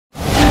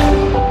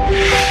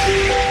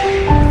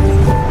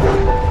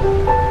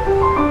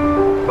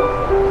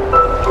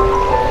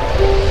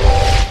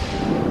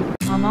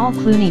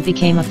Clooney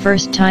became a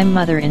first-time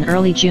mother in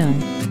early June,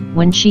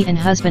 when she and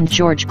husband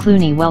George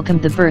Clooney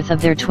welcomed the birth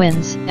of their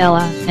twins,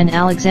 Ella and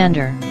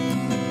Alexander.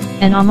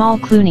 And Amal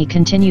Clooney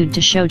continued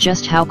to show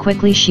just how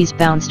quickly she's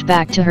bounced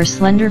back to her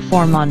slender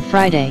form on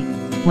Friday,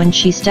 when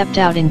she stepped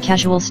out in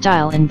casual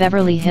style in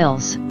Beverly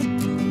Hills.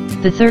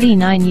 The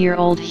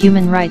 39-year-old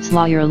human rights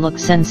lawyer looked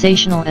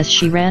sensational as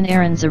she ran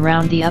errands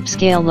around the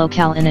upscale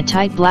locale in a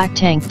tight black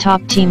tank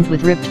top teamed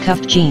with ripped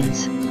cuffed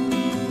jeans.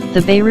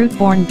 The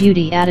Beirut-born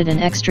beauty added an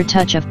extra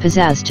touch of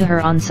pizzazz to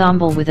her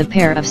ensemble with a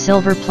pair of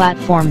silver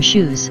platform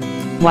shoes,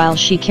 while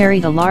she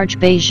carried a large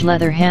beige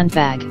leather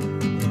handbag.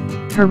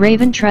 Her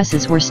raven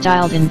tresses were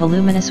styled in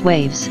voluminous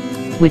waves,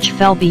 which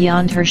fell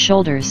beyond her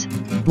shoulders,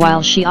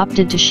 while she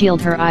opted to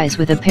shield her eyes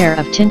with a pair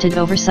of tinted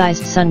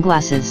oversized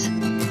sunglasses.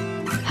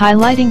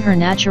 Highlighting her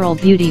natural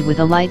beauty with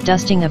a light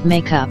dusting of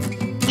makeup,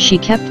 she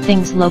kept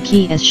things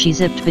low-key as she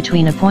zipped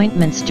between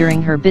appointments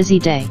during her busy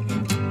day.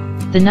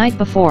 The night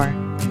before,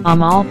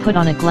 Amal put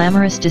on a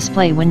glamorous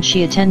display when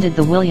she attended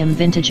the William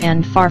Vintage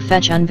and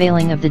Farfetch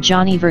unveiling of the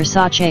Gianni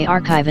Versace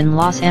archive in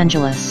Los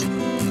Angeles.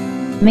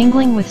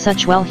 Mingling with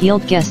such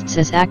well-heeled guests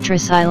as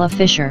actress Isla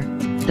Fisher,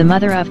 the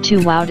mother of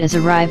two wowders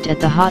arrived at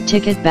the hot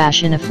ticket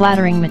bash in a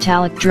flattering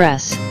metallic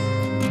dress.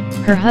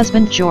 Her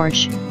husband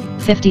George,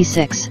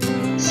 56,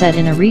 said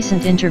in a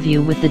recent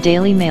interview with the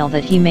Daily Mail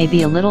that he may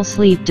be a little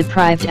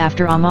sleep-deprived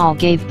after Amal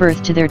gave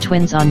birth to their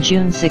twins on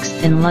June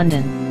 6 in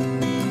London.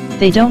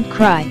 "They don't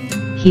cry,"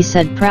 he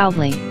said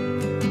proudly.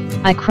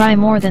 "I cry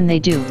more than they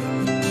do.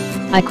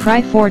 I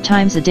cry 4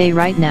 times a day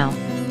right now,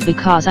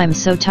 because I'm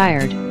so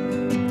tired."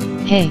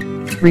 Hey,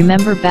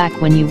 remember back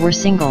when you were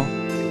single,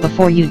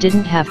 before you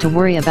didn't have to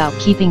worry about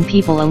keeping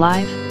people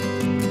alive?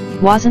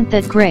 Wasn't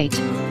that great?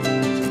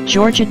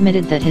 George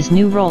admitted that his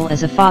new role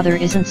as a father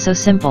isn't so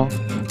simple,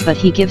 but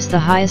he gives the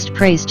highest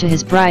praise to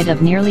his bride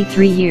of nearly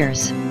 3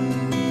 years.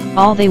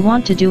 "All they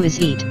want to do is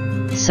eat,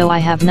 so I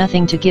have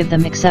nothing to give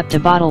them except a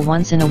bottle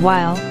once in a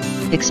while."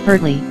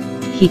 Expertly,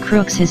 he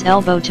crooks his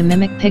elbow to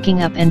mimic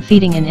picking up and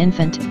feeding an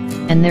infant,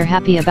 and they're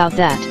happy about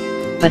that,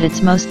 but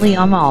it's mostly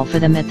Amal for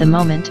them at the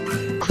moment,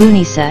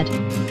 Clooney said.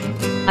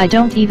 "I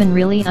don't even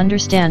really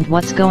understand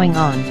what's going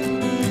on.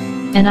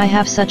 And I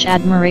have such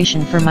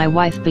admiration for my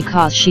wife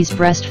because she's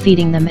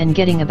breastfeeding them and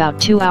getting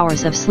about 2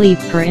 hours of sleep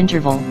per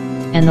interval,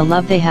 and the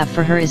love they have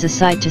for her is a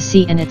sight to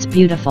see and it's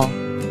beautiful."